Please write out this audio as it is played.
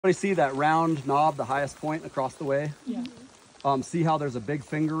Everybody see that round knob, the highest point across the way? Yeah. See how there's a big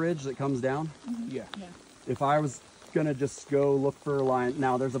finger ridge that comes down? Yeah. Yeah. If I was gonna just go look for a lion,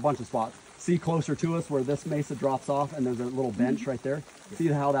 now there's a bunch of spots. See closer to us where this mesa drops off and there's a little bench right there? See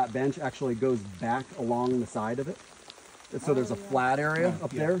how that bench actually goes back along the side of it? So there's a flat area up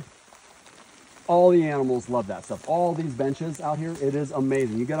there. All the animals love that stuff. All these benches out here, it is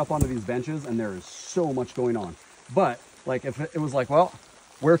amazing. You get up onto these benches and there is so much going on. But like if it was like, well,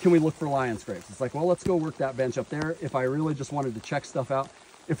 where can we look for lion scrapes? It's like, well, let's go work that bench up there. If I really just wanted to check stuff out,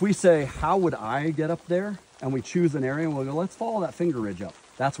 if we say, how would I get up there? And we choose an area and we'll go, let's follow that finger ridge up.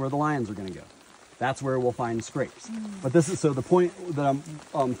 That's where the lions are gonna go. That's where we'll find scrapes. But this is, so the point that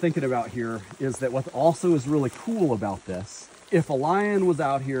I'm thinking about here is that what also is really cool about this, if a lion was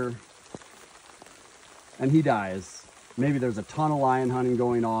out here and he dies, maybe there's a ton of lion hunting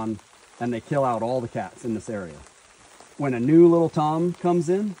going on and they kill out all the cats in this area. When a new little tom comes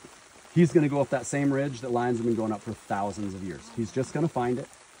in, he's gonna go up that same ridge that lions have been going up for thousands of years. He's just gonna find it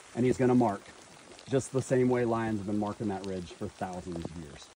and he's gonna mark just the same way lions have been marking that ridge for thousands of years.